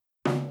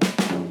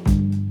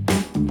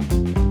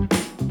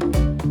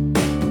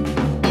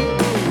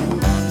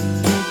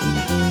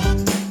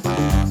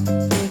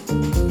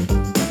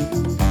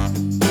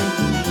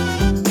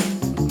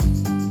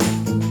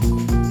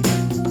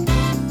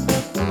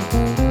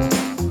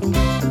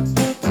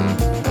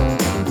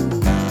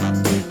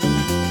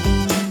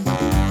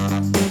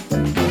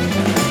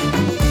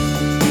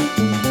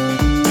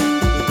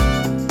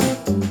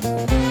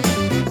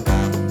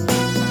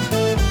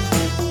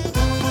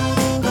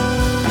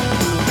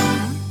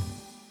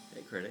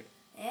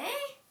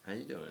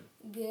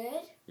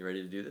good. You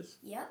ready to do this?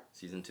 Yep.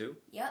 Season 2?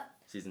 Yep.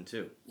 Season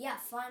 2. Yeah,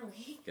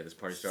 finally. Get this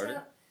party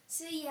started?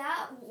 So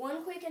yeah,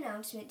 one quick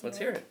announcement today. Let's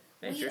hear it.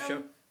 Hey, it's your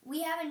show.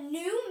 We have a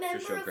new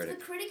member show, of Critic.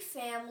 the Critic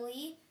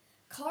family,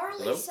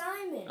 Carly Hello?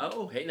 Simon.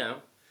 Oh, hey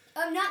now.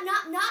 Not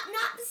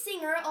the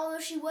singer, although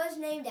she was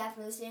named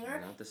after the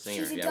singer. Not the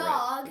singer. She's a yeah,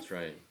 dog. Right. That's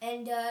right.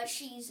 And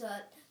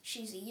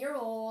she's a year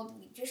old.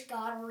 We just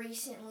got her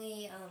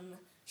recently.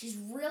 She's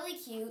really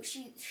cute.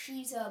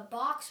 She's a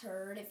box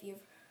herd. If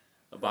you've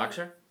A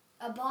boxer?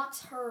 A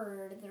box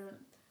herd. They're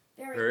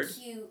very Herd?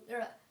 cute. They're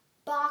a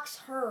box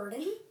herd.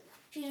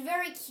 She's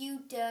very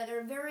cute.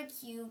 They're a very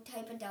cute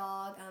type of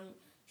dog.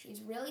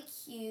 She's really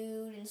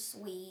cute and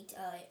sweet.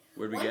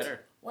 Where'd we get her?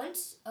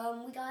 Once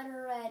we got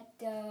her at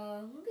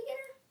where'd we get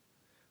her?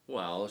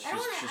 Well,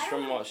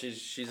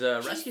 she's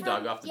a rescue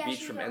dog off the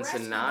beach from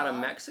Ensenada,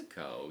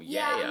 Mexico.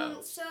 Yeah.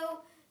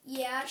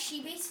 Yeah,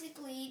 she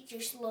basically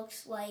just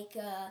looks like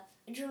a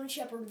German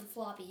Shepherd with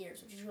floppy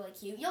ears, which is really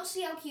cute. You'll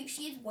see how cute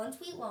she is once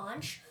we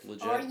launch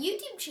our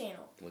YouTube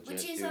channel,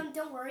 which is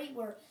don't worry,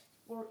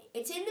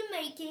 it's in the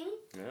making.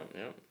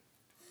 Yeah.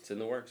 It's in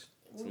the works.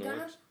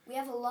 We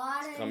have a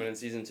lot of coming in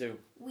season 2.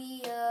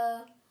 We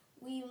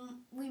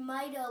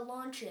might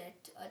launch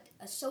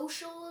a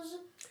socials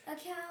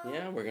account.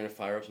 Yeah, we're gonna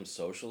fire up some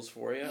socials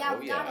for you. Yeah,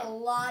 we got a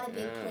lot of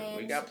big plans.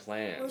 We got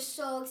plans. We're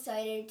so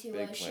excited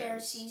to share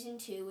plans. season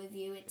 2 with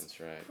you. That's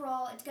right.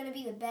 It's gonna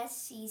be the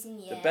best season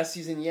yet. The best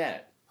season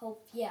yet.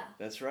 Yeah.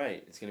 That's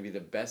right. It's gonna be the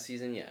best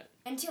season yet.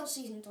 Until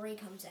season 3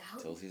 comes out.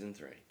 Until season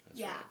 3.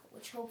 That's right.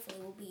 Which hopefully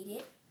will beat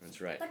it.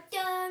 That's right. But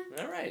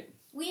all right.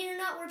 We're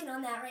not working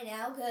on that right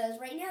now because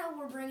right now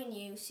we're bringing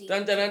you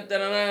season. Dun dun dun dun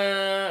dun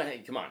dun.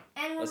 Hey, come on.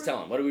 Let's tell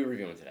them. What are we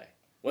reviewing today?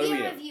 What are we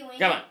reviewing?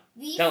 Come on.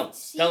 Tell them.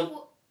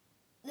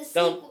 The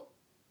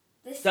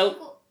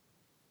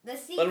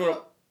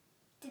sequel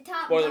to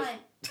Top Gun.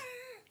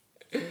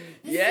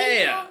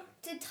 Yeah.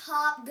 To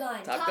Top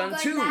Gun. Top Gun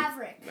 2.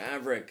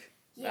 Maverick.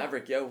 Yeah.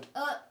 Maverick, yo.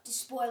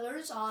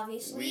 Spoilers,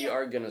 obviously. We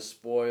are gonna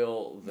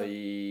spoil the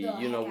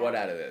you know what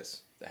out of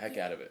this. The heck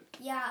out of it.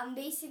 Yeah,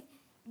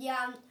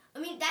 I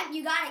mean, that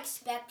you gotta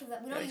expect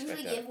that. We don't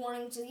usually give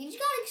warnings, so you just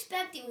gotta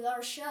expect it with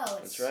our show.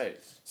 That's right.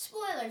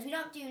 Spoilers. We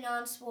don't do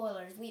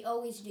non-spoilers. We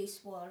always do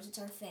spoilers. It's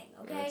our thing,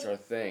 okay? It's our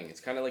thing. It's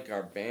kind of like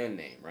our band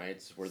name,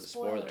 right? We're the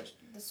Spoilers.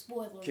 The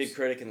Spoilers. Kid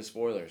Critic and the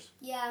Spoilers.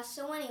 Yeah,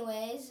 so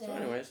anyways.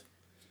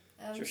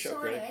 It's your show,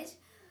 Critic.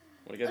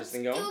 Want to get this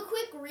thing going? Do a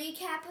quick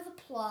recap of the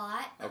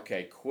plot.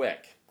 Okay,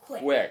 quick.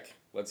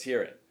 Let's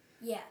hear it.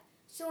 Yeah.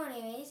 So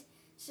anyways,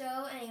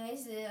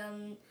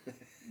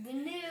 the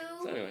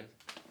new...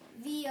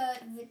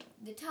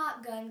 The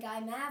Top Gun guy,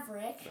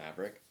 Maverick,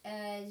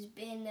 has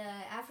been,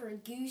 after a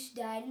goose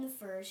died in the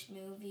first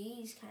movie,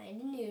 he's kind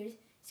of new.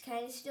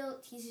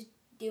 He's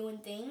doing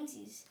things.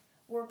 He's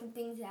working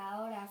things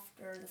out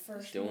after the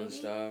first movie. Doing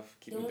stuff,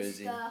 keeping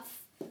busy.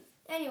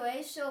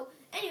 Anyways,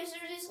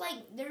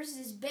 there's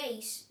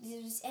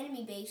this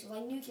enemy base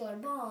with, nuclear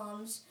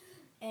bombs,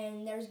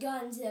 and there's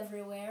guns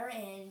everywhere,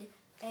 and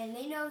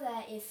they know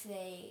that if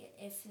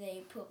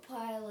they put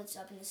pilots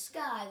up in the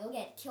sky, they'll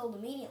get killed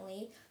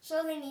immediately.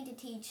 So they need to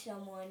teach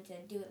someone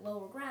to do it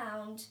lower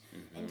ground.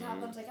 Mm-hmm. And Top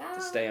Gun's like,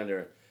 to stay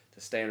under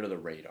the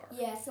radar.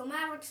 Yeah. So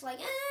Maverick's like,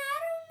 I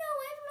don't know.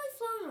 I haven't really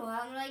flown in a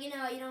while. And they're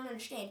like, you don't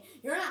understand.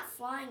 You're not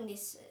flying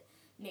this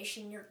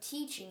mission. You're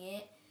teaching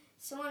it.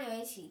 So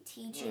anyways, he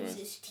teaches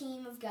this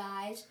team of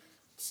guys.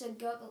 So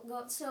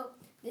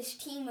this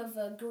team of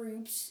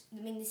groups.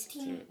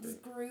 This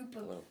group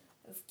of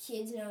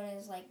kids known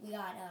as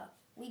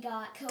we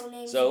got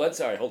codenames. So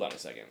hold on a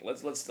second.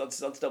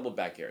 Let's double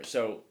back here.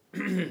 So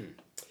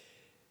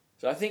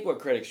I think what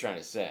Critic's trying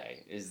to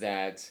say is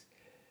that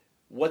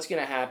what's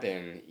going to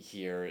happen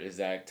here is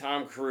that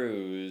Tom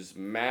Cruise,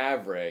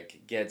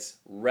 Maverick, gets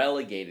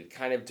relegated,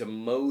 kind of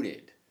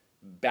demoted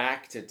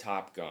back to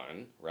Top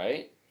Gun,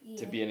 right? Yeah.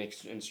 To be an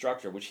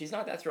instructor, which he's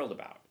not that thrilled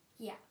about.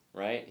 Yeah.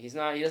 Right? He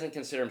doesn't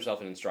consider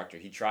himself an instructor.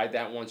 He tried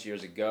that once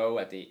years ago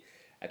at the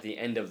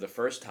end of the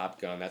first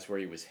Top Gun. That's where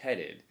he was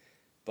headed.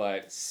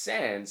 But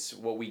since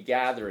what we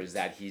gather is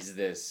that he's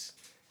this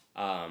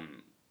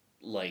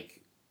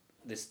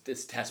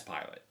this test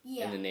pilot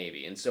in the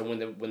Navy. And so when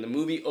the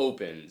movie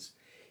opens,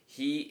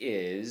 he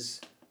is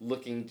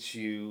looking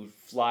to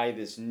fly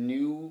this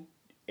new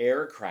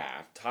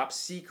aircraft, top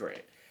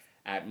secret,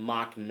 at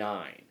Mach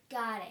 9.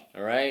 Got it.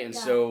 All right? And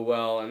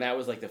and that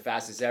was the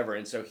fastest ever.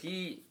 And so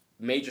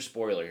major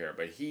spoiler here,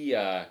 but he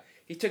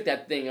took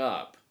that thing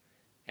up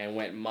and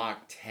went Mach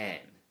 10,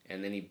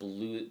 and then he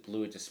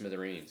blew it to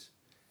smithereens.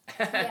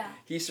 Yeah.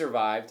 He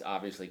survived,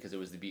 obviously, because it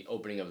was the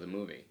opening of the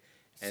movie.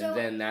 And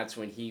then that's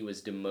when he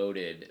was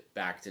demoted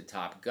back to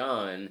Top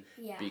Gun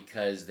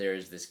because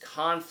there's this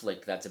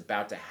conflict that's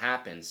about to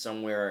happen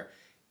somewhere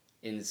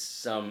in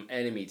some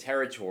enemy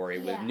territory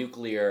with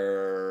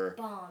nuclear...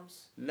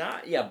 bombs.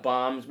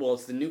 Bombs. Well,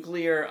 it's the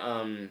nuclear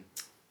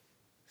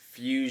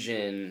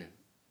fusion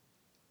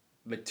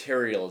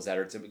materials that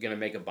are going to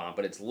make a bomb,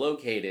 but it's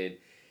located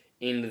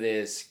in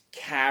this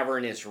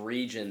cavernous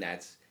region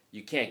that's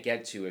you can't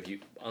get to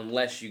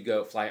unless you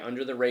go fly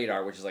under the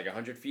radar, which is like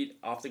 100 feet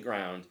off the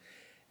ground,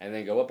 and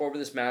then go up over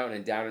this mountain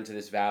and down into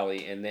this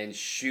valley, and then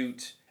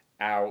shoot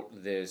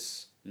out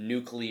this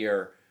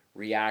nuclear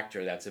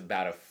reactor that's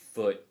about a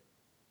foot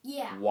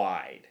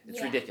wide.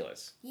 It's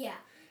ridiculous. Yeah.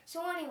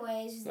 So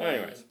anyways, we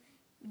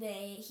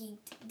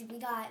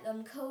got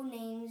code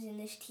names in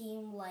this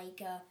team like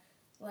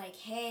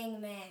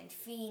Hangman,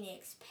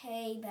 Phoenix,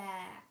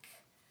 Payback.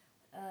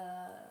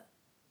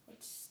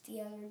 What's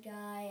the other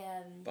guy?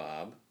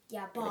 Bob.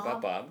 Yeah, Bob. What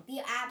about Bob?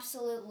 The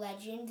absolute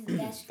legend, the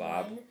best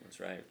Bob. one. That's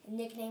right. A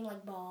nickname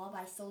like Bob.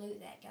 I salute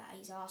that guy.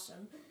 He's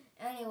awesome.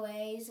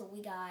 Anyways,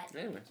 we got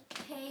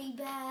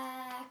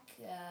Payback,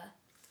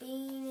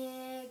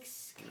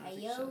 Phoenix,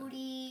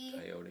 Coyote.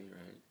 Coyote,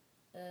 right.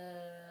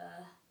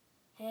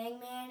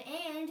 Hangman,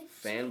 and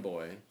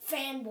Fanboy,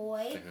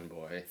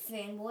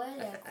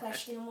 a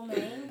questionable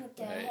name,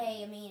 but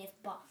hey, I mean,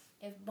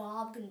 if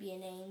Bob can be a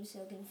name,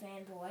 so can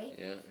Fanboy.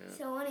 Yeah.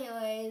 So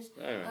anyways,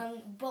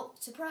 but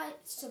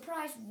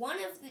surprise, one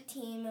of the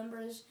team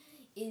members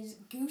is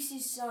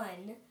Goose's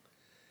son,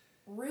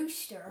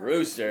 Rooster.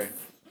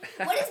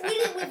 What is with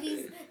it with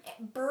these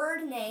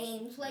bird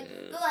names? Like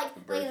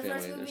they're in the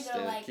first movie,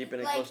 they're like, keeping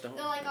it close to home.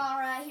 They're like, all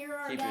right, here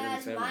are our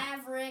guys,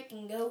 Maverick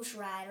and Ghost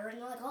Rider,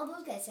 and they're like, oh,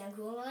 those guys sound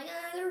cool. And we're like,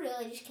 they're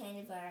really just kind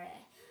of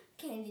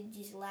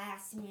just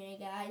last minute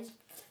guys.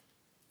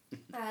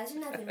 There's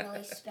nothing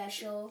really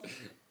special.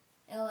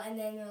 And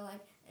then they're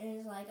like, and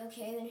it's like,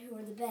 okay, then who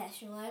are the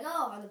best? And we're like,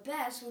 oh, the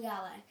best. We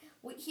got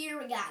we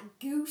got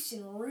Goose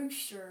and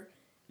Rooster.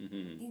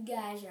 These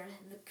guys are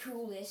the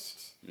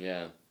coolest.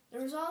 Yeah.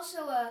 There was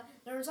also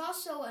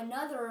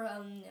another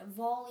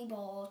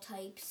volleyball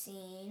type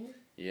scene.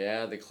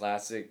 Yeah, the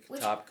classic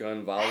Top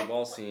Gun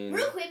volleyball scene.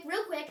 Real quick.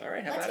 All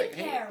right, let's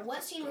compare. Hey,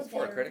 what scene was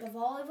better, the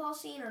volleyball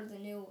scene or the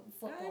new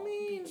football? I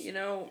mean, beach?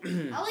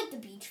 I like the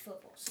beach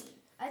football scene.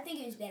 I think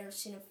it was better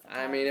cinematography.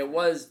 I mean, it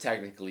was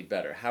technically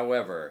better.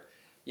 However,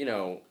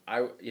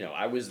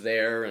 I was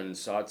there and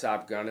saw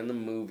Top Gun in the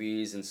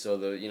movies, and so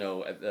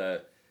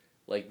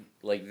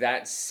like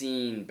that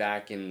scene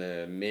back in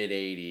the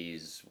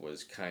mid-'80s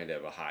was kind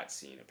of a hot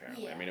scene,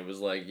 apparently. Yeah. I mean, it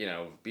was like,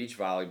 beach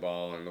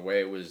volleyball and the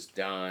way it was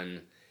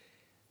done.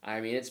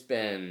 I mean, it's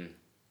been,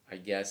 I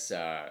guess,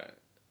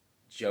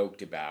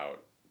 joked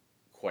about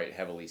quite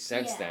heavily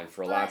since then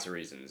for lots of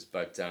reasons.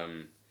 But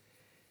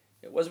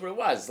it was what it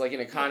was. It's like an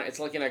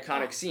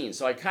iconic scene.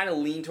 So I kind of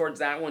lean towards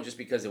that one just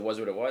because it was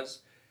what it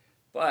was.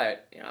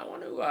 But, I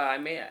want to, I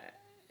made a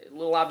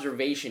little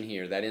observation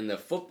here that in the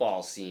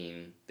football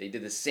scene, they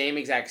did the same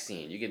exact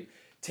scene. You could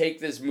take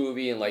this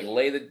movie and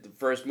lay the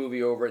first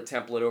movie over it,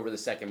 template over the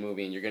second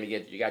movie, and you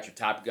got your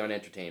Top Gun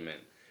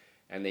entertainment.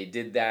 And they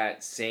did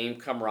that same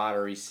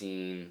camaraderie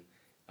scene,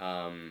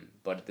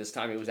 but this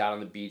time it was out on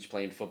the beach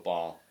playing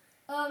football.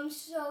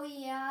 So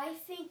yeah, I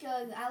think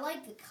I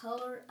like the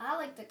color. I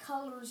like the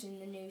colors in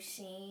the new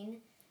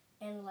scene,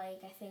 and I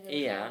think it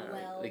was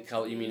well. The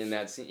color. You mean in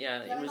that scene?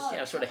 Yeah, it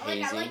was sort of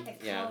hazy. I like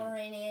the color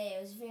in it.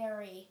 It was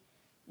very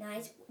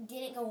nice.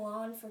 Didn't go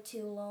on for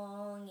too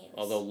long.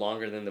 Although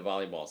longer than the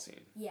volleyball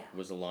scene. Yeah. It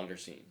was a longer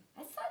scene.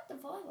 I thought the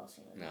volleyball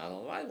scene was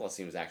No, the volleyball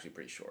scene was actually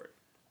pretty short.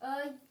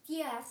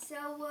 Yeah,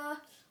 so,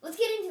 let's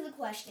get into the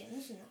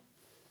questions.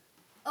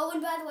 Oh,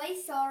 and by the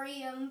way,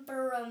 sorry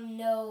for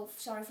no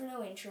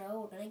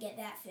intro. We're gonna get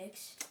that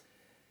fixed.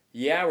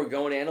 Yeah, we're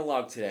going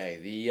analog today.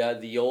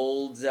 The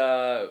old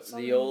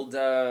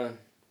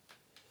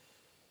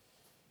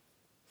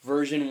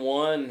version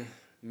 1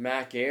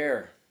 Mac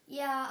Air.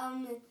 Yeah,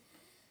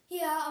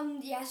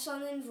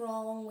 something's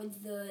wrong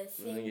with the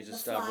thing. I think it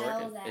just stopped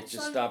working. It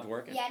just stopped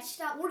working. Yeah, it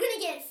stopped. We're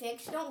gonna get it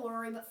fixed. Don't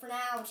worry. But for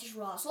now, it's just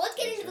raw. So let's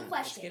get into the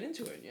question. Let's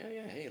get into it.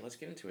 Yeah. Hey, let's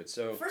get into it.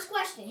 So first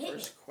question.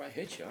 Hit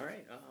you. All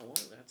right. Well,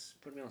 that's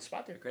putting me on the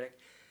spot there, critic.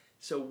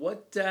 So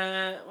what?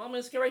 Well,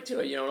 let's get right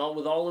to it.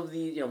 With all of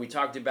the, we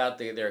talked about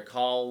their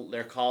call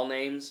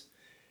names.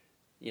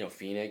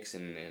 Phoenix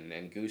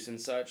and Goose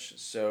and such.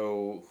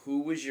 So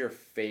who was your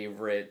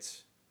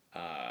favorite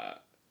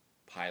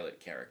pilot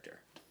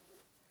character?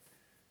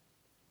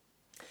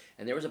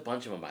 And there was a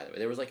bunch of them, by the way.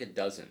 There was like a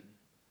dozen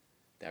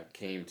that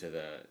came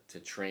to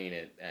train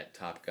at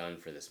Top Gun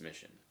for this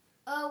mission.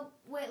 Oh,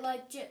 wait,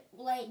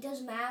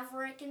 does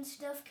Maverick and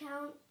stuff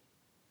count?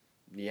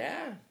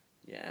 Yeah.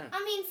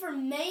 I mean, for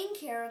main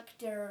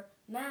character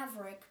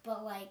Maverick,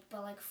 but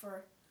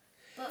for.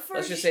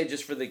 Let's just say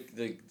just for the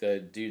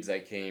dudes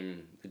that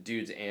came, the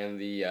dudes and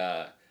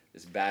the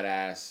this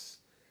badass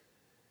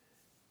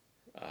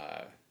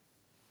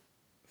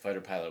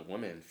fighter pilot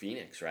woman,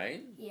 Phoenix,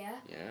 right? Yeah.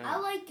 I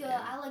like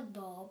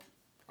Bob.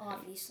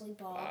 Obviously,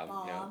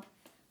 Bob. Yeah.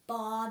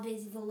 Bob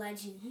is the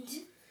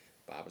legend.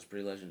 Bob was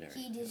pretty legendary.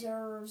 He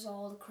deserves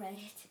all the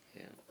credit.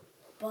 Yeah.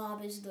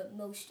 Bob is the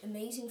most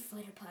amazing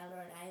fighter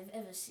pilot I've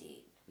ever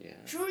seen. Yeah.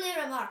 Truly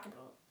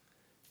remarkable.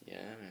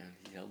 Yeah, man.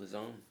 He held his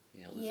own.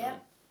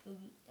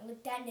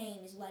 That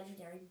name is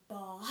legendary,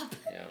 Bob.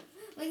 Yeah.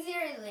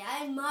 Seriously,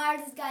 I admire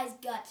this guy's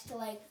guts to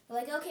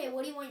okay,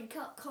 what do you want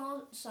your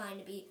call sign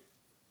to be?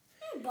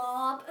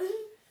 Bob.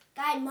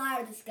 I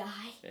admire this guy.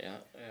 Yeah,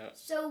 yeah.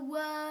 So,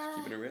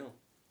 Keeping it real.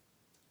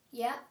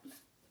 yeah.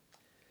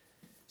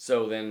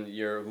 So then,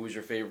 who's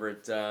your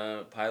favorite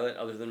pilot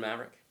other than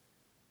Maverick?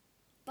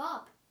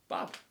 Bob.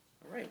 Bob.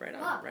 All right, right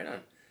on, Bob. right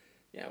on.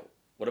 Yeah.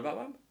 What about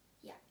Bob?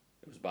 Yeah.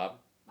 It was Bob.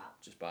 Bob.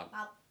 Just Bob.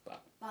 Bob.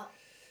 Bob.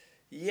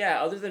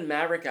 Yeah. Other than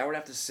Maverick, I would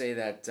have to say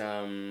that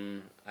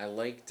I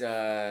liked.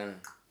 I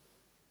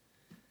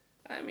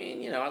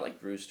mean, I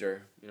liked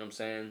Rooster. You know what I'm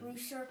saying?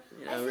 Rooster.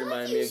 You I know, feel like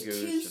remind he me was of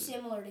Goose. too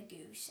similar to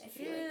Goose. I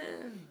feel like.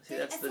 Yeah. See,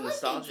 that's I the feel like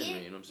nostalgia in me.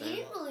 You know what I'm they saying?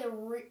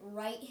 didn't really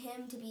write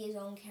him to be his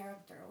own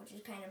character, which is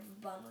kind of a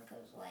bummer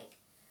because like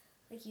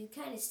you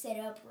kind of set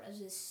up as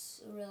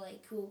this really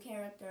cool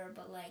character,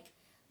 but like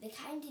they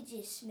kind of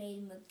just made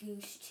him a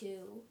Goose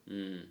too.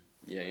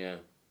 Yeah, yeah.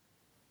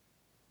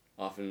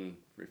 Often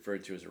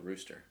referred to as a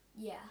rooster.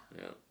 Yeah.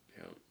 Yeah,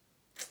 yeah.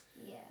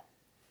 Yeah.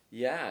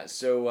 Yeah.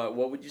 So,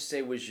 what would you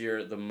say was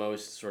the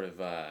most sort of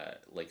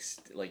like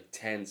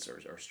tense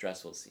or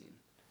stressful scene?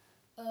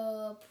 I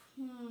don't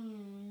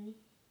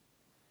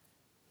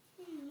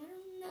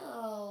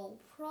know.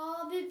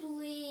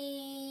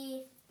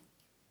 Probably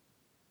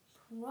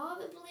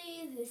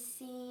the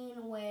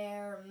scene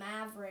where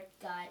Maverick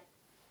got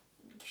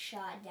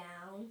shot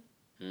down.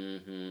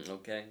 Mm-hmm.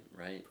 Okay.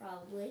 Right.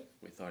 Probably.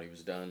 We thought he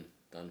was done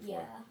for.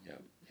 Yeah.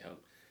 Yep. Yep.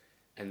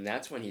 And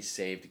that's when he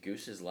saved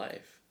Goose's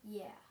life.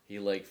 Yeah. He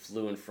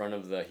flew in front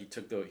of he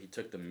took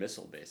the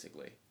missile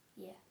basically.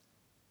 Yeah.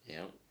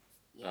 Yeah.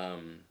 Yeah.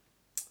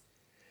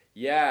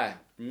 Yeah,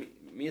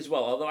 me as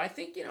well. Although I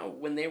think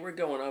when they were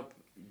going up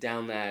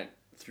down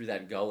through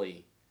that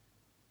gully,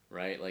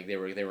 right? Like they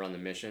were on the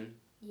mission.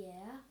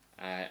 Yeah.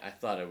 I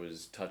thought it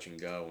was touch and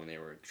go when they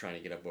were trying to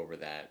get up over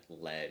that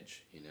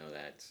ledge.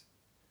 That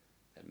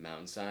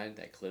mountainside,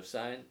 that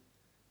cliffside,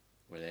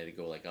 where they had to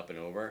go like up and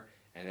over,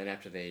 and then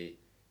after they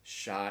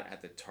shot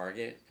at the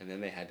target, and then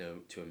they had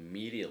to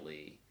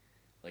immediately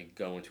like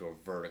go into a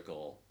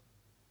vertical.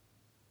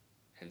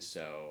 And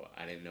so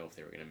I didn't know if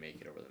they were gonna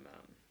make it over the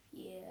mountain.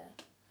 Yeah.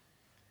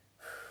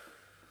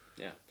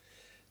 Yeah.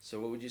 So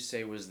what would you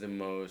say was the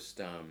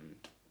most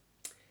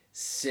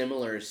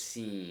similar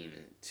scene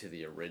to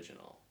the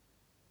original?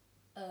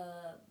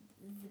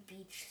 The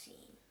beach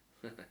scene.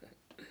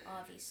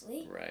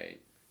 Obviously. Right.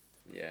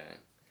 Yeah.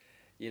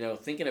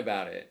 Thinking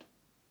about it,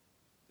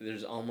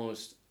 there's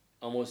almost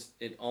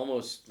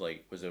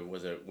like was a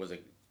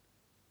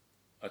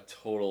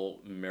total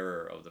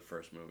mirror of the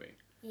first movie.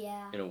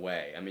 Yeah. In a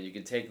way. I mean, you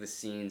can take the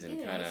scenes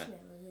and kind of.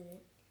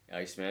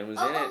 Iceman was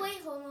in it. Oh,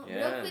 wait, hold on.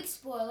 Yeah. Real quick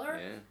spoiler.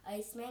 Yeah.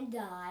 Iceman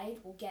died.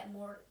 We'll get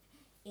more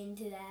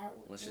into that.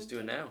 Let's just do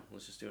it now.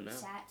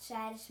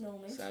 Saddest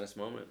moment. Saddest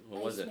moment.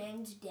 What was it?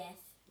 Iceman's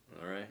death.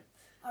 All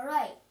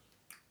right.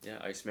 Yeah,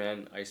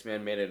 Iceman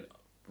made a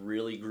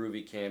really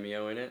groovy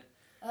cameo in it.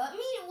 I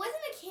mean, it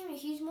wasn't a cameo.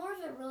 He's more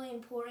of a really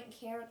important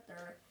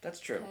character. That's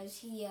true. Because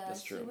he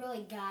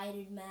really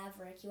guided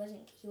Maverick.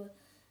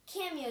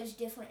 Cameo's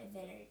different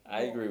than it.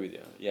 I agree with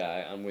you.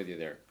 Yeah, I'm with you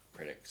there,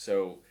 critic.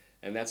 So,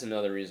 and that's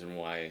another reason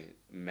why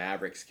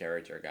Maverick's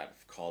character got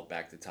called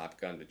back to Top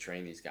Gun to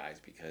train these guys,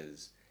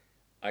 because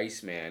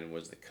Iceman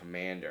was the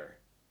commander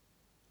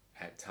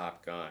at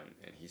Top Gun,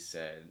 and he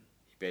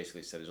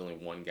basically said there's only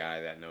one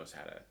guy that knows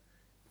how to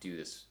do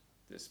this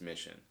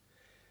mission.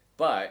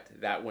 But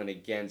that went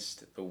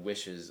against the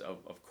wishes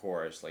of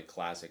course, like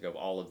classic, of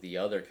all of the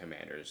other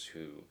commanders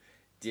who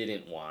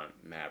didn't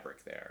want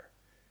Maverick there.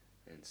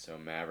 And so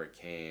Maverick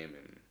came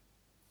and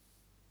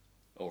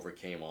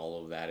overcame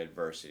all of that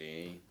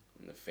adversity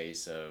in the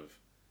face of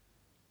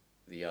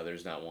the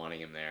others not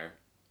wanting him there.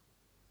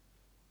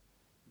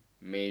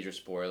 Major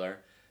spoiler,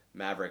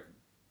 Maverick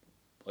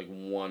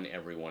won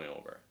everyone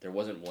over. There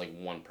wasn't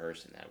one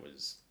person that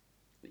was,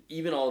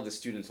 even all of the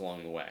students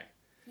along the way.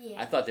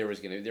 Yeah. I thought there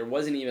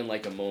wasn't even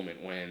a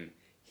moment when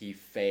he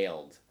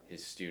failed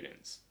his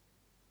students.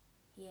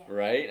 Yeah.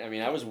 Right? I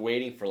mean, I was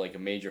waiting for a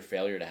major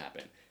failure to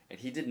happen, and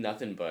he did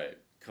nothing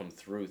but come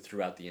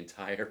throughout the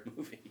entire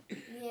movie.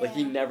 Yeah.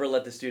 He never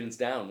let the students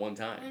down one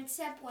time.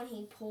 Except when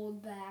he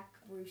pulled back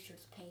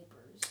Rooster's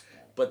papers.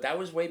 But that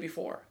was way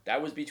before.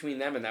 That was between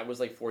them, and that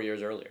was 4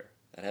 years earlier.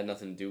 That had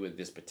nothing to do with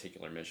this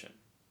particular mission.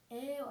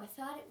 Ew, I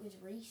thought it was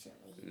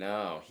recently.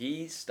 No,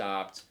 he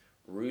stopped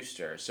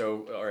Rooster.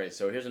 So, all right,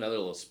 so here's another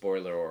little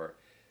spoiler or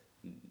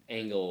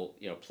angle,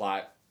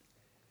 plot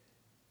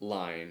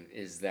line,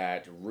 is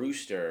that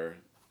Rooster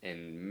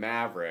and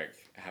Maverick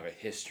have a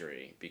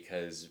history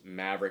because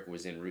Maverick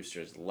was in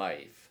Rooster's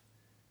life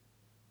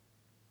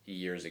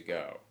years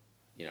ago,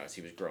 as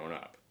he was growing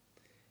up.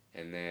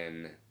 And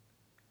then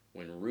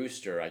when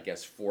Rooster, I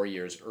guess 4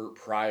 years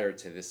prior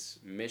to this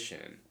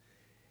mission,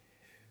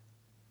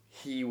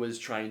 he was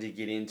trying to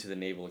get into the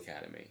Naval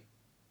Academy.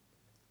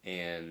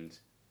 And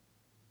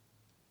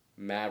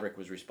Maverick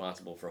was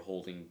responsible for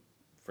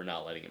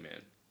not letting him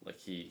in.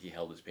 He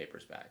held his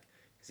papers back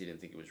because he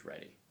didn't think he was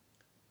ready.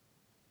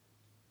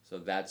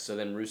 So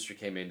then Rooster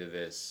came into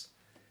this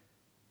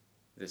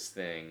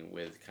thing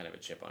with kind of a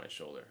chip on his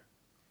shoulder.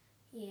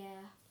 Yeah.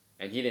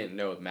 And he didn't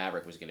know if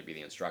Maverick was going to be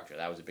the instructor.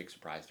 That was a big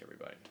surprise to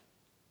everybody.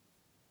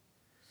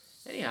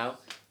 Anyhow,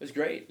 it was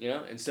great,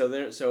 and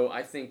so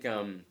I think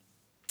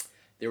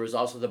there was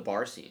also the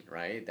bar scene,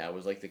 right? That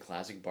was like the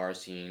classic bar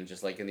scene,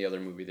 just like in the other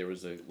movie. There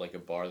was a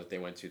bar that they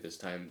went to this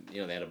time. They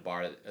had a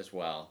bar as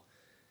well,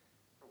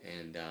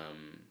 and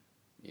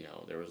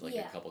there was like a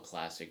Yeah. couple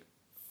classic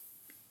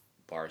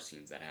bar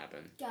scenes that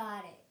happened.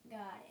 Got it.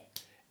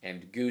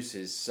 And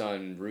Goose's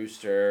son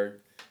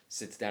Rooster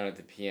sits down at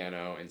the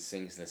piano and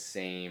sings the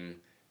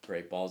same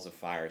Great Balls of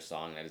Fire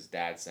song that his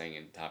dad sang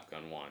in Top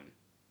Gun 1.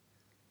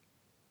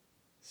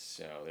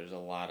 So there's a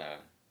lot of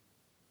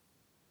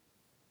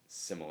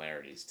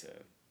similarities to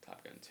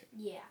Top Gun 2.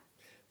 Yeah.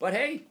 But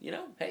hey,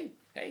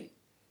 hey,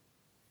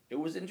 it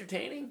was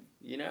entertaining.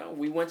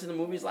 We went to the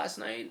movies last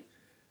night,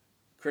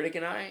 Critic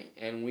and I,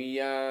 and we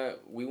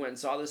went and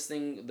saw this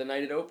thing the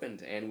night it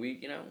opened, and we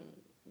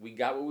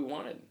got what we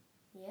wanted.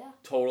 Yeah.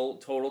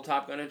 Total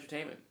Top Gun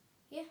entertainment.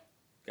 Yeah.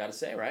 Gotta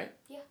say, right?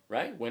 Yeah.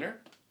 Right? Winner?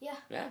 Yeah.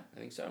 Yeah, I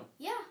think so.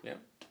 Yeah. Yeah.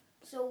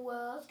 So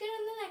let's get to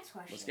the next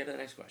question. Let's get to the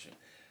next question.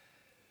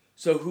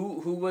 So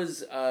who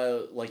was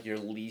like your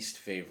least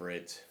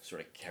favorite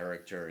sort of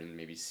character and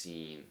maybe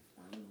scene?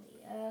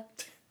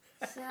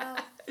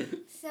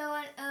 Finally,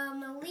 so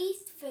my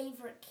least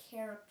favorite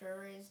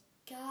character is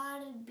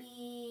gotta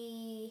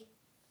be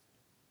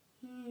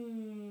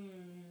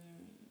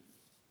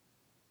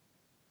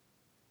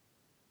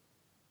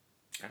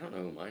I don't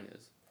know who mine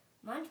is.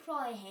 Mine's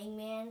probably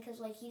Hangman, because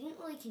he didn't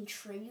really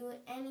contribute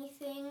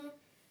anything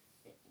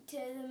to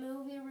the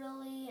movie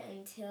really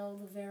until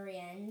the very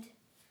end.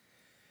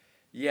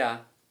 Yeah,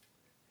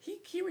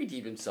 he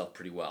redeemed himself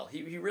pretty well.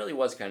 He really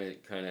was kind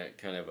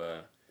of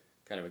a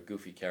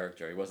goofy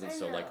character. He wasn't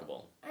so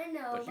likable. I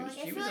know, but I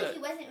feel he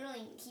didn't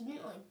really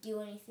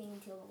do anything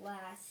until the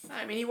last.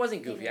 I mean, he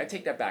wasn't goofy. I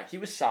take that back. He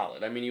was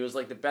solid. I mean, he was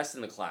like the best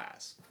in the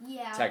class.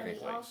 Yeah,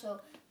 technically.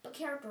 But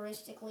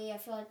characteristically, I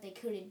feel like they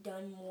could have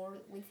done more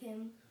with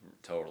him.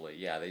 Totally.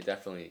 Yeah, they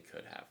definitely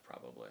could have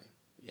probably.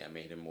 Yeah,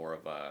 made him more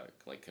of a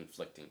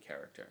conflicting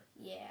character.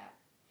 Yeah.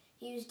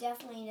 He was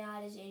definitely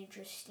not as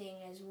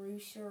interesting as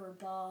Rooster or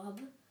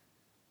Bob.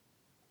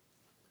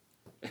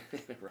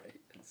 Right,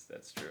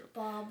 that's true.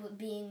 Bob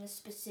being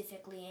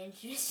specifically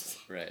interesting.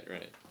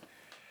 Right.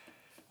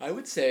 I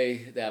would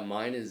say that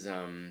mine is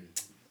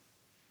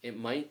it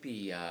might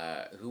be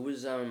who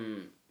was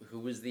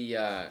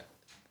the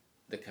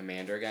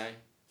commander guy?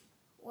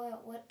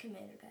 What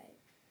commander guy?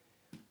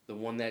 The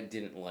one that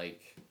didn't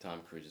like Tom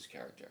Cruise's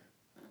character.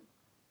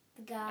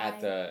 The guy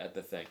at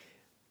the thing.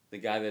 The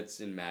guy that's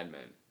in Mad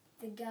Men.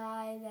 The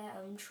guy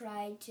that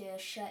tried to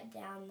shut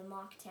down the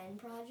Mach 10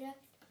 project?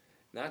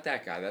 Not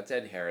that guy. That's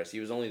Ed Harris. He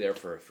was only there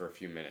for a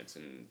few minutes,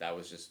 and he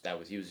was just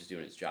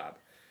doing his job.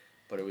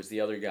 But it was the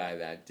other guy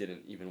that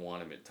didn't even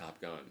want him at Top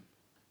Gun,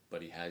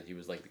 but he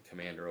was like the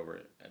commander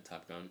over at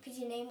Top Gun. Could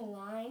you name a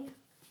line?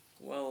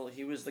 Well,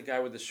 he was the guy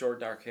with the short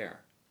dark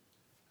hair.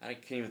 I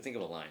can't even think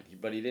of a line.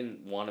 But he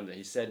didn't want him to.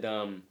 He said,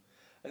 I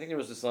think there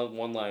was this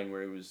one line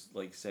where he was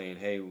like saying,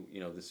 "Hey,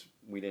 this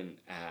we didn't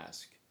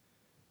ask."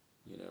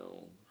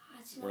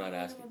 That's we're not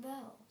asking. A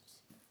bell.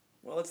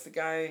 Well, it's the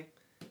guy.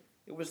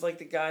 It was like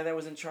the guy that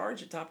was in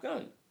charge at Top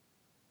Gun.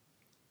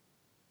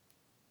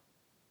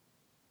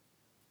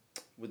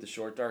 With the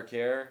short dark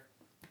hair.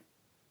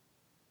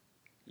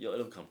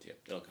 It'll come to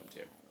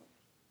you.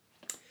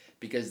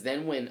 Because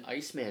then when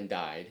Iceman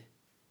died,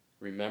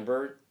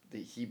 remember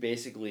that he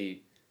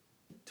basically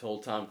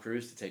told Tom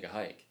Cruise to take a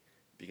hike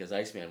because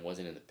Iceman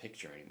wasn't in the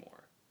picture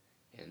anymore.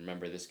 And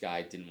remember, this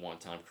guy didn't want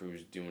Tom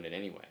Cruise doing it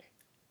anyway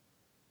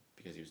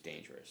because he was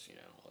dangerous,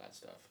 all that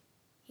stuff.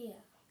 Yeah.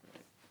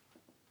 Right.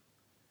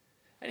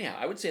 Anyhow,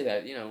 I would say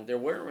that, there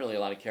weren't really a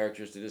lot of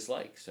characters to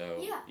dislike,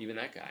 so even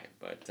that guy.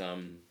 But,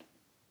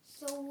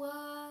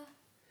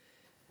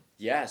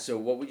 yeah, so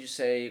what would you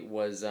say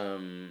was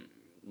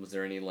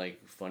there any,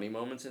 funny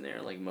moments in there,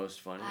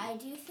 most funny? I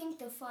do think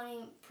the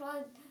funny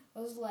probably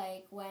was,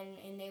 when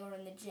they were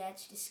in the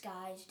jets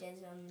disguised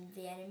as,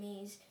 the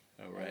enemies.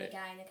 Oh, right. And the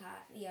guy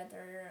in the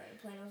other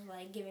plane was,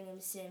 giving them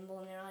a symbol,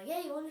 and they're like,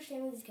 hey, you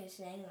understand what this guy's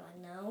saying? And they're like,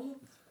 no.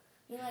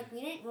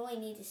 We didn't really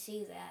need to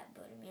see that,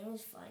 but, it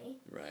was funny.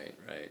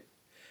 Right.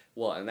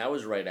 Well, and that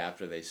was right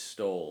after they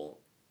stole,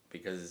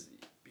 because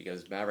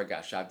Maverick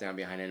got shot down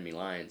behind enemy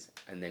lines,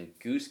 and then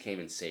Goose came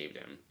and saved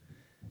him.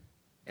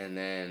 And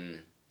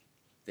then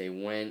they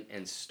went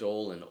and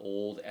stole an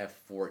old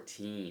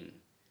F-14,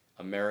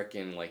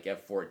 American,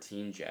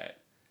 F-14 jet,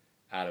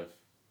 out of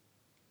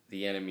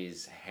the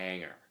enemy's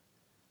hangar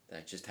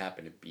that just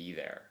happened to be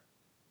there,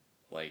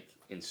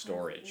 in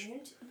storage.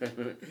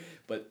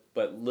 But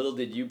little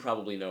did you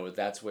probably know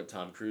that's what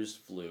Tom Cruise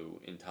flew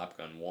in Top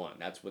Gun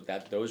 1.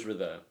 Those were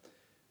the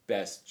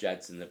best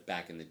jets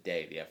back in the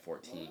day, the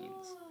F-14s.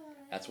 Oh,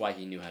 That's why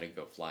he knew how to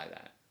go fly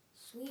that.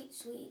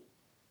 Sweet.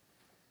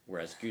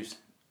 Whereas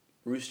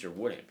Rooster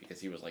wouldn't, because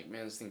he was like,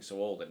 man, this thing's so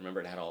old. And remember,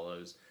 it had all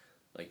those,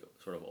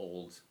 sort of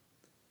old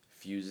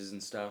fuses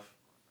and stuff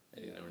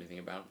they didn't know anything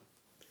about.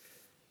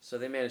 So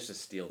they managed to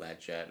steal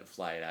that jet and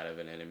fly it out of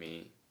an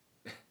enemy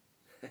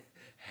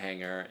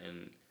hangar,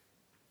 and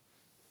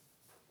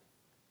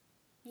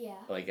Yeah.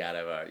 like out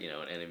of a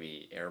an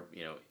enemy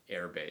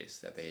air base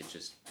that they had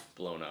just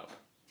blown up.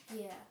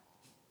 Yeah.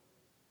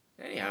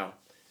 Anyhow,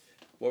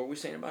 what were we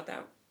saying about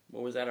that?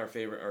 What was that? Our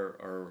favorite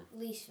or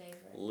Least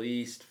favorite.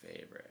 least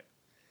favorite?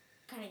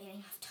 Kind of getting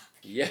off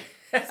topic. Yeah.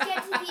 Let's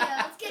get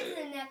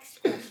to the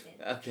next question.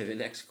 Okay, the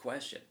next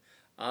question.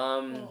 Or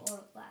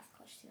last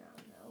question. I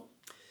don't know.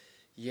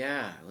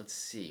 Yeah. Let's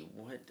see.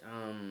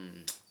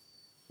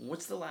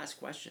 What's the last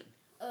question?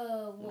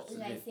 What was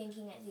I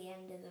thinking at the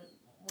end of the?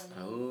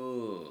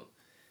 Oh,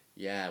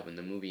 yeah. When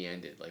the movie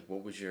ended, like,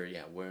 what was your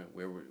Where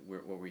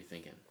what were you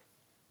thinking?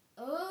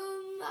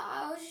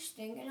 I was just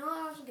thinking, that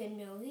was a good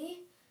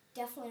movie.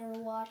 Definitely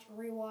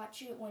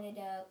rewatch it when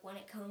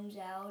it comes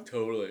out.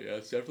 Totally, yeah,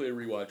 it's definitely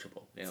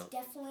rewatchable. Yeah. It's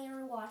definitely a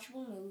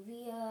rewatchable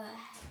movie.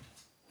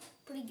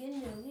 Pretty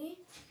good movie.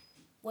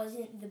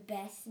 Wasn't the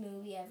best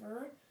movie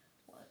ever,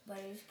 but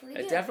it was pretty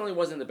good. It definitely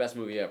wasn't the best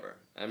movie ever.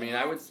 I mean,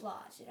 I would.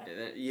 Flaws.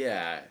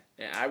 Yeah,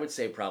 I would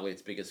say probably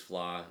its biggest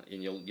flaw,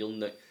 and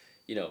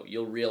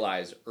you'll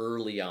realize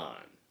early on,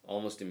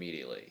 almost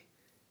immediately,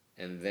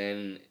 and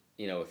then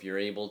if you're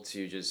able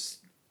to just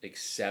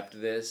accept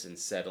this and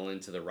settle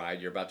into the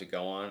ride you're about to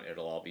go on,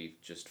 it'll all be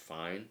just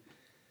fine.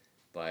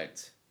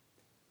 But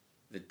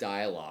the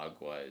dialogue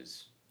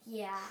was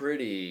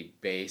pretty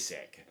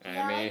basic.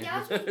 Yeah, I mean,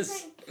 that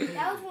was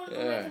one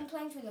of my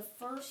complaints with the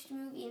first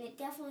movie, and it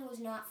definitely was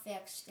not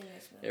fixed in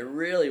this movie. It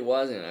really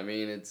wasn't. I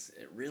mean, it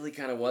really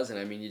kind of wasn't.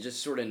 I mean, you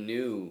just sort of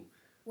knew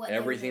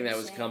everything that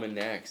was coming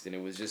next, and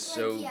it was just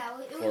so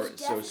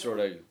sort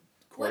of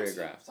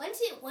choreographed.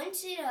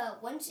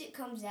 Once it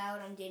comes out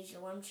on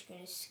digital, I'm just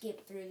gonna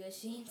skip through the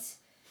scenes.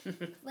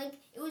 Like,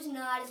 it was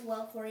not as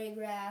well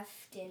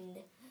choreographed and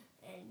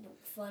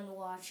fun to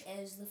watch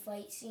as the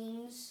fight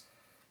scenes.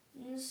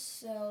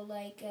 So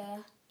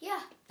yeah.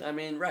 I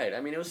mean, right.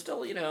 I mean, it was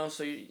still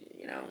so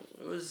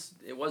it was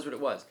what it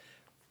was.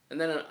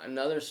 And then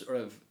another sort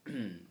of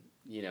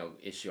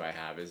issue I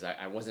have is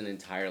I wasn't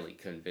entirely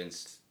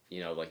convinced.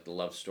 Like the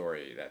love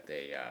story that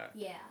they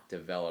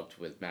developed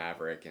with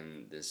Maverick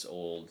and this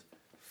old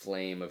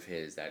flame of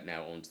his that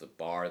now owns the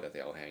bar that they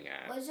all hang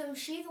at. Was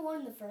she the one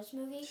in the first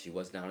movie? She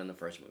was not in the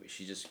first movie.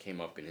 She just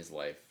came up in his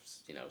life,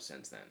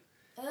 since then.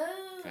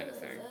 Oh. Kind of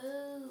thing.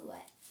 Oh.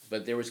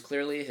 But there was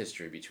clearly a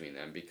history between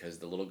them because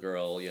the little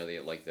girl,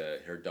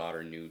 her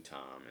daughter knew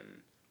Tom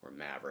or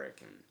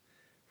Maverick and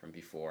from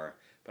before.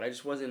 But I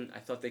just wasn't. I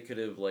thought they could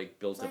have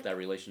built up that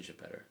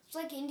relationship better. It's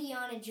like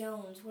Indiana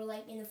Jones, where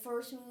in the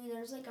first movie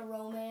there's a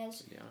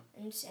romance,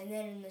 and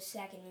then in the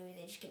second movie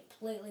they just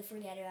completely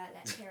forget about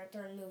that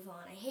character and move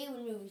on. I hate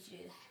when movies do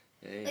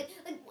that. Hey,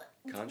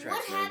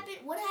 contracts,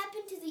 what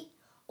happened to the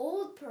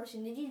old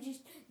person? Did you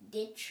just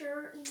ditch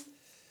her?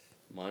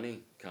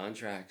 Money,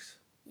 contracts.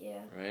 Yeah.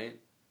 Right.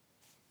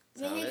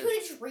 I mean, they could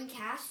have just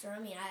recast her. I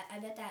mean, I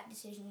bet that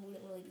decision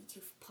wouldn't really be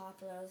too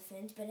popular with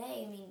fans. But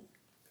hey, I mean,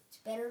 it's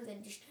better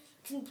than just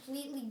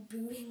completely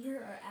booting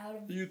her out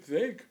of You'd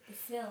think. the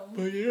film.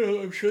 But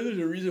I'm sure there's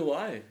a reason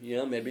why.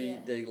 Maybe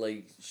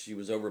they she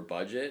was over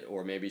budget,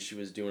 or maybe she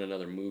was doing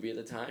another movie at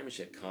the time and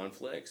she had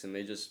conflicts, and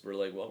they just were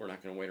like, well, we're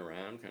not going to wait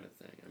around, kind of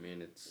thing. I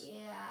mean, it's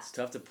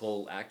tough to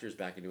pull actors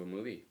back into a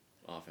movie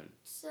often.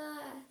 So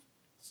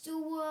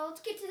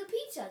let's get to the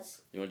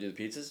pizzas. You want to do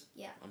the pizzas?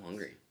 Yeah. I'm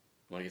hungry.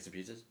 Want to get some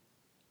pizzas?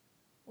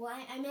 Well,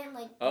 I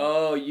meant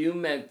Oh, you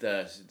meant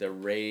the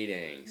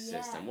rating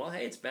system. Well,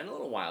 hey, it's been a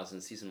little while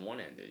since season 1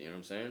 ended. You know what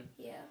I'm saying?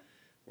 Yeah.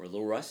 We're a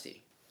little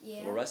rusty. Yeah. A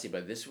little rusty,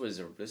 but this was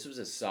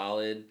a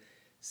solid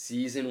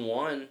season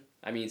 1.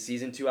 I mean,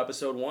 season 2,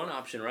 episode 1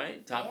 option,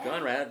 right? Top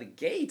Gun right out of the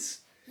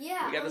gates.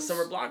 Yeah. We got the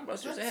summer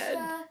blockbusters ahead.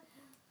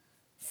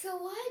 So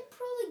I'd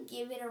probably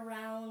give it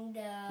around.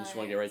 You just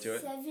want to get right to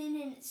it?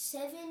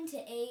 7 to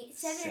 8.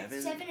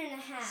 7.5.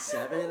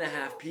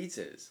 7.5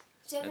 pizzas.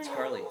 That's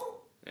Carly.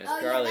 There's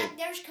Carly. Yeah,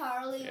 there's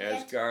Carly.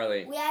 There's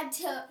Carly. We had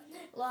to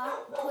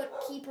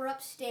keep her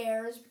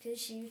upstairs because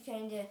she was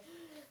kind of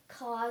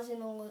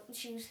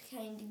she was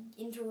kind of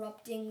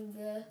interrupting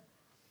the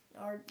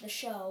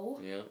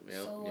show. Yeah.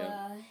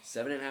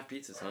 7.5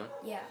 pizzas, huh?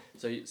 Yeah.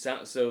 So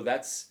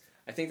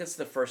I think that's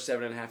the first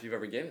 7.5 you've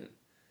ever given.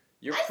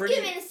 I've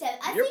given a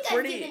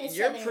 7.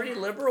 You're pretty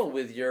liberal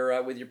with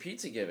your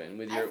pizza giving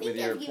with your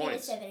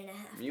points. I've given a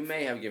 7.5. You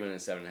may have given it a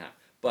 7.5,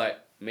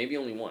 but maybe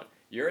only one.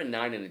 You're a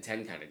 9 and a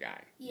 10 kind of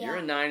guy. Yeah. You're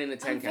a 9 and a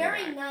 10 kind of guy.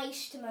 I'm very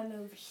nice to my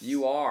movies.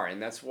 You are,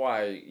 and that's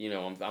why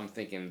I'm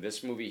thinking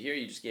this movie here.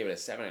 You just gave it a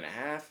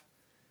 7.5.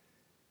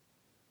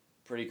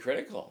 Pretty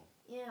critical.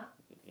 Yeah.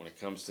 When it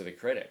comes to the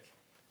critic.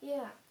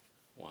 Yeah.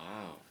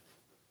 Wow.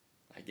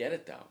 I get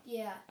it though.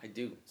 Yeah. I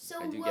do.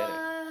 So I do get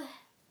it.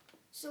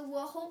 So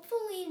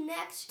hopefully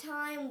next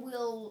time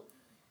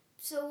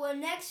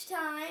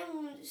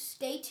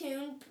stay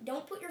tuned.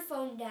 Don't put your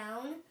phone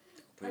down.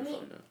 Put your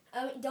phone down.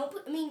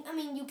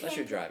 You can. Unless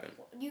you're driving.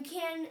 You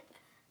can,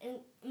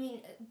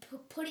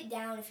 put it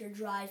down if you're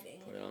driving.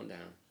 Put it on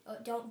down.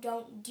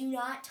 Do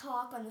not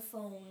talk on the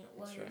phone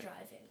while you're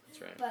driving.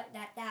 That's right. but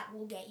that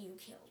will get you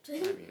killed. I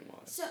mean, well,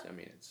 it's, So,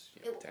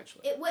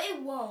 potentially. It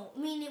won't. I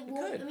mean, it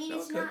won't. could. I mean, No,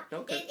 it's it could. not.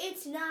 No, it could.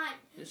 It's not.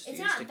 Just- It's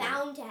you not stick with it.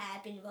 bound to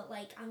happen. But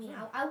like, I mean,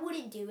 I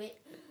wouldn't do it.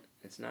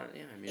 It's not.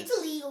 Yeah, I mean, It's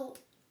illegal.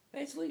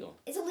 It's legal.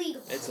 It's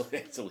illegal.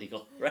 It's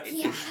illegal, right?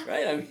 Yeah.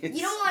 Right. I mean,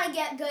 You don't want to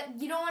get good.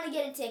 You don't want to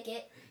get a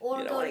ticket or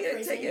you don't go want to to get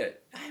prison. a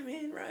ticket. I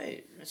mean,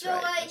 right. That's So,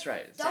 right. like, That's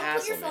right. It's a Don't hassle,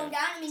 put your phone man.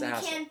 down. I mean, It's a you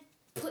hassle. can't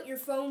put your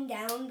phone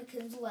down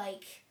because,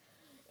 like,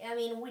 I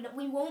mean,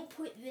 we won't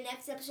put the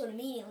next episode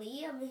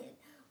immediately. I mean,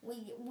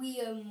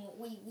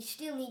 we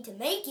still need to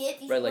make it.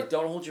 These Right, were- like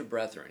don't hold your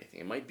breath or anything.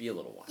 It might be a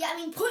little while. Yeah, I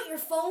mean, put your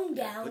phone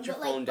down. put your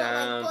but phone like,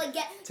 down. But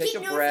like, Take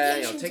keep a breath.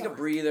 notifications Take a on.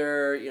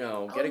 breather. Get a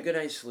Oh, good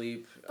night's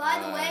sleep.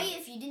 By the way,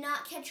 if you did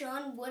not catch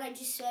on, what I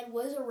just said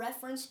was a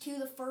reference to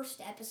the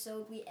first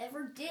episode we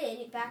ever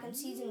did back in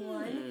season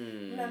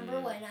 1. Remember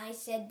when I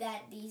said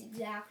these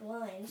exact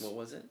lines? What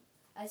was it?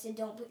 I said,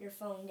 "Don't put your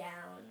phone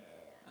down."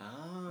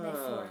 Ah.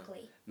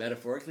 Metaphorically.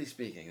 Metaphorically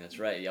speaking, that's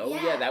right. Oh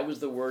Yeah. yeah, that was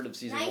the word of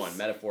season 1.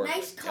 Metaphorically.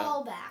 Nice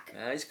callback.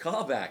 Yeah. Nice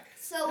callback.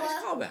 So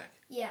Nice callback.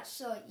 yeah,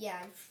 so yeah,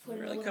 I put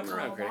You're a really little coming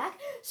around, Critic. callback.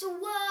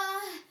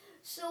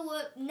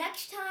 So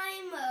next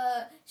time,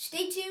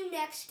 stay tuned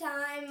next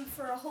time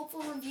for a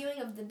hopeful reviewing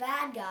of The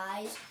Bad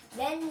Guys.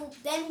 Then we'll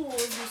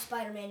review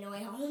Spider-Man No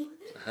Way Home.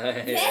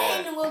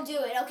 Then we'll do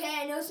it,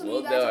 okay? I know some of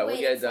you guys are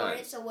waiting for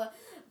it. So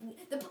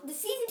the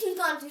season 2's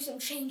gone through some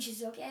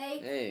changes, okay?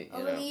 Hey,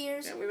 Over the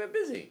years. Yeah, we've been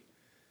busy.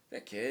 We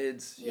got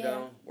kids,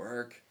 Yeah.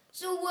 work.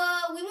 So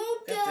we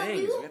won't We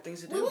got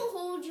things to do. we won't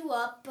hold you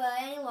up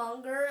any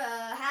longer.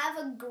 Have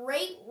a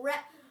great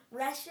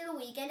rest of the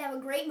weekend. Have a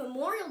great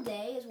Memorial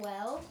Day as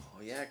well.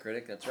 Oh yeah,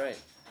 Critic, that's right.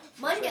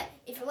 Monday,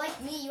 if you're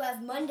like me, you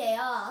have Monday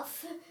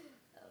off.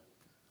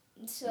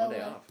 So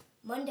Monday off.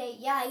 Monday,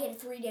 yeah, I get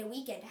a 3-day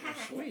weekend. Oh,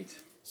 sweet.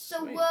 So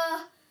Sweet.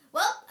 well,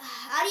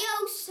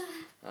 adios.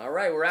 All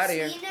right, we're out of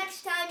here. See you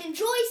next time.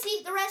 Enjoy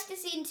the rest of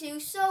season 2.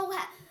 So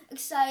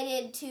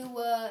excited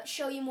to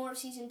show you more of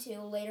season 2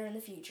 later in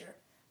the future.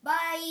 Bye.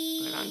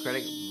 Right on,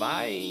 Critic.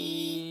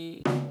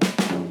 Bye.